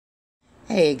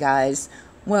Hey guys,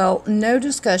 well, no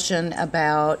discussion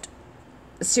about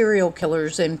serial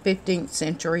killers in 15th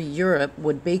century Europe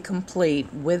would be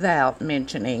complete without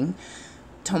mentioning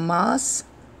Tomás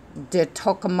de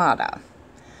Torquemada,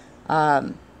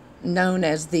 known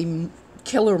as the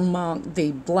killer monk,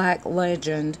 the Black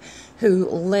Legend, who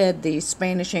led the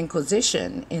Spanish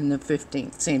Inquisition in the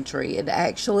 15th century.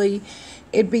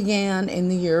 It began in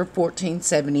the year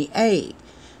 1478.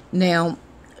 Now,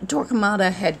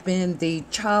 Torquemada had been the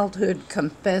childhood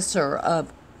confessor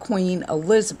of Queen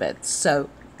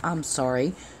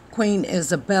Queen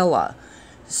Isabella.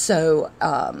 So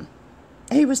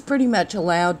he was pretty much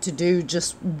allowed to do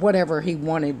just whatever he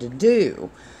wanted to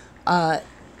do.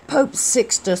 Pope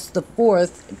Sixtus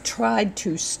IV tried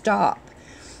to stop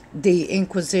the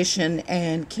Inquisition,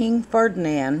 and King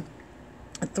Ferdinand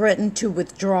threatened to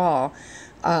withdraw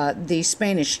the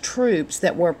Spanish troops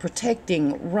that were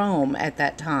protecting Rome at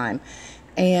that time.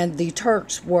 And the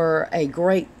Turks were a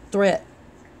great threat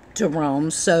to Rome,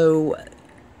 so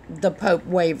the Pope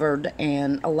wavered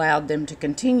and allowed them to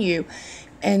continue.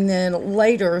 And then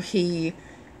later he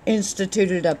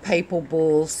instituted a papal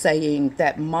bull saying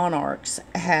that monarchs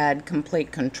had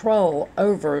complete control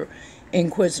over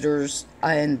inquisitors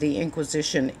and the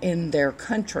Inquisition in their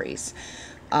countries.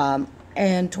 And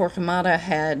Torquemada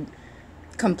had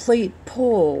complete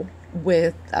pull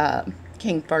with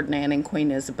King Ferdinand and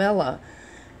Queen Isabella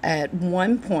at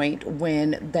one point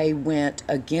when they went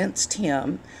against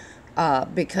him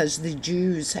because the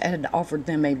Jews had offered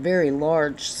them a very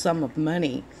large sum of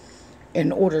money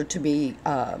in order to be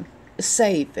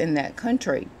safe in that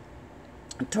country.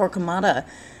 Torquemada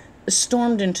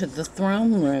stormed into the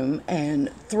throne room and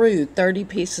threw 30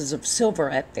 pieces of silver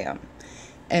at them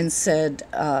and said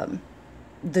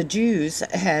the Jews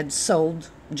had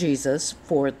sold Jesus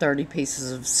for 30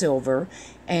 pieces of silver,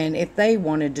 and if they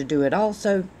wanted to do it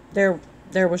also, there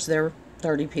was their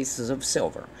 30 pieces of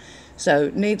silver. So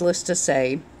needless to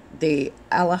say, the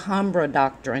Alhambra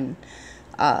doctrine,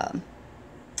 Torquemada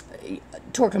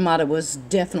was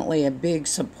definitely a big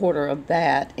supporter of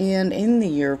that. And in the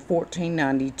year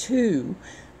 1492,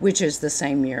 which is the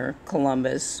same year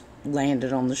Columbus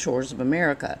landed on the shores of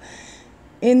America,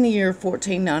 in the year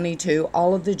 1492,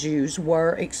 all of the Jews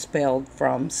were expelled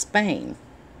from Spain,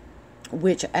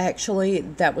 which actually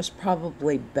that was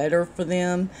probably better for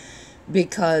them,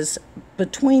 because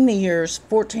between the years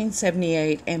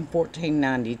 1478 and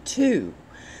 1492,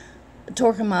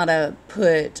 Torquemada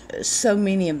put so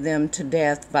many of them to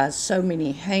death by so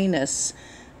many heinous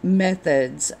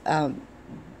methods.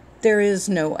 There is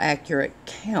no accurate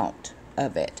count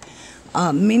of it.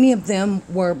 Many of them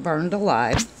were burned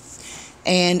alive,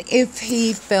 and if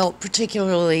he felt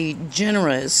particularly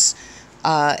generous,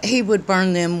 he would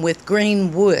burn them with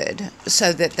green wood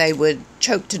so that they would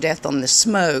choke to death on the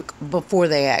smoke before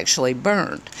they actually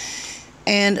burned.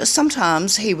 And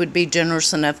sometimes he would be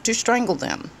generous enough to strangle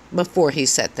them before he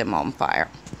set them on fire.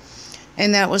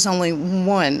 And that was only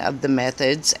one of the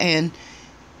methods. And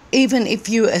even if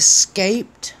you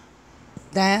escaped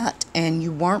that and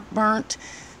you weren't burnt,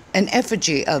 an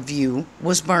effigy of you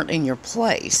was burnt in your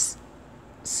place.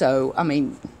 So, I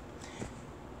mean,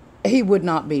 he would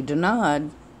not be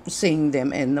denied seeing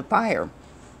them in the fire.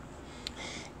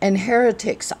 And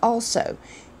heretics also.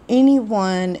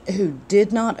 Anyone who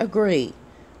did not agree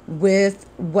with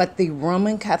what the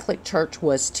Roman Catholic Church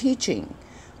was teaching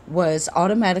was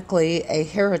automatically a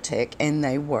heretic, and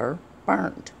they were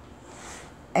burned.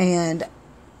 And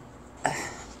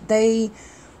they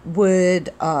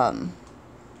would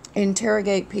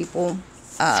interrogate people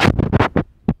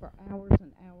for hours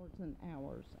and hours and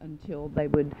hours until they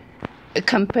would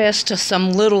confess to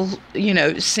some little,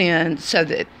 sin, so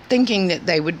that thinking that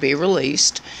they would be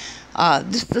released.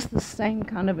 This is the same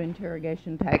kind of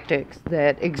interrogation tactics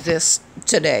that exist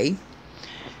today.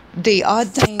 The odd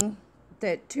thing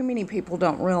that too many people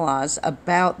don't realize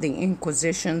about the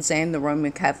Inquisitions and the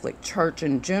Roman Catholic Church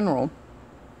in general,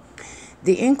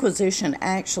 the Inquisition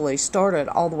actually started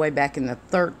all the way back in the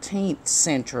 13th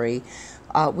century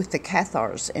with the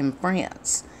Cathars in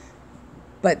France.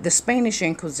 But the Spanish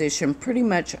Inquisition pretty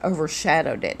much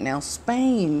overshadowed it. Now,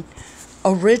 Spain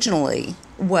originally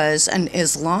was an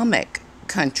Islamic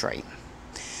country.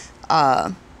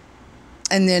 And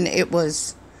then it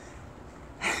was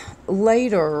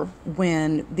later,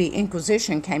 when the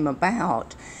Inquisition came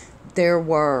about, there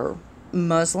were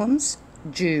Muslims,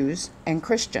 Jews, and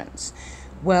Christians.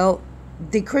 Well,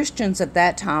 the Christians at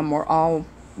that time were all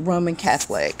Roman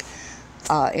Catholic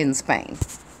in Spain.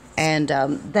 And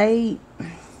they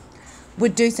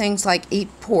would do things like eat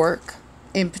pork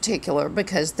in particular,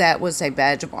 because that was a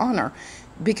badge of honor,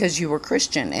 because you were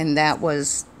Christian, and that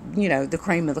was the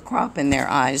cream of the crop in their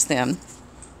eyes then.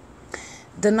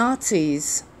 The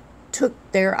Nazis took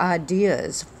their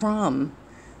ideas from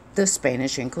the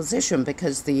Spanish Inquisition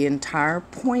because the entire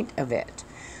point of it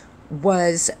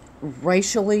was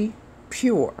racially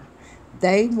pure.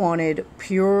 They wanted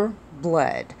pure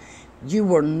blood. You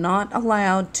were not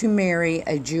allowed to marry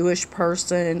a Jewish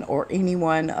person or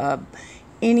anyone of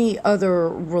any other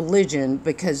religion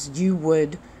because you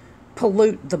would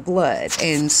pollute the blood.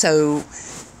 And so,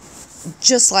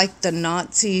 just like the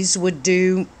Nazis would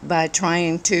do by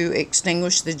trying to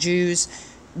extinguish the Jews,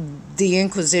 the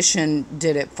Inquisition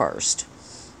did it first.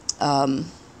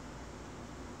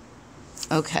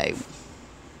 Okay.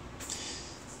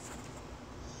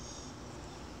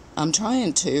 I'm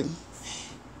trying to.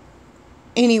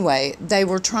 Anyway, they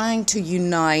were trying to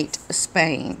unite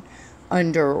Spain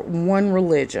under one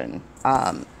religion.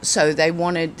 So they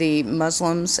wanted the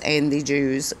Muslims and the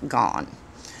Jews gone.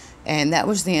 And that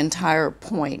was the entire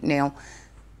point. Now,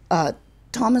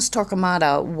 Thomas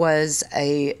Torquemada was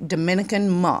a Dominican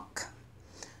monk.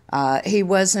 He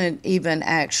wasn't even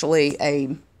actually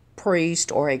a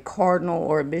priest or a cardinal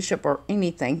or a bishop or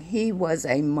anything. He was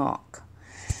a monk.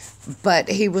 But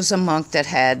he was a monk that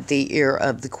had the ear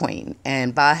of the queen.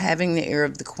 And by having the ear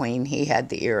of the queen, he had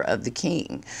the ear of the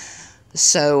king.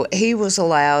 So he was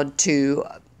allowed to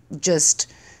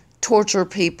just torture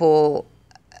people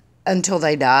until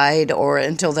they died or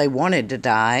until they wanted to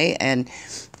die. And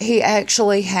he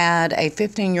actually had a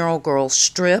 15-year-old girl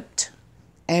stripped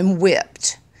and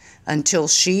whipped until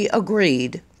she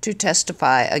agreed to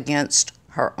testify against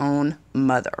her own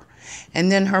mother.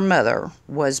 And then her mother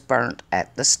was burnt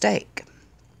at the stake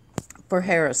for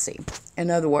heresy. In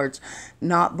other words,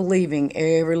 not believing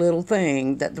every little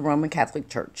thing that the Roman Catholic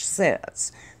Church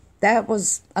says. That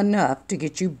was enough to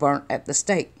get you burnt at the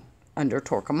stake under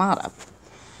Torquemada.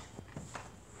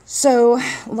 So,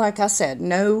 like I said,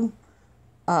 no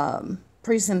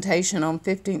presentation on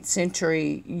 15th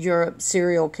century Europe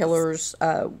serial killers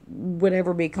would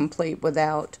ever be complete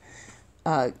without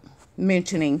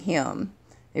mentioning him.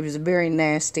 He was a very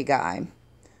nasty guy.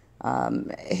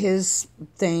 His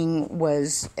thing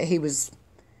was, he was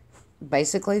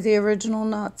basically the original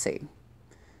Nazi.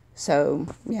 So,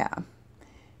 yeah.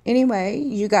 Anyway,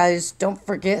 you guys don't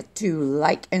forget to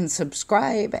like and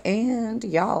subscribe, and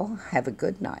y'all have a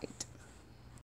good night.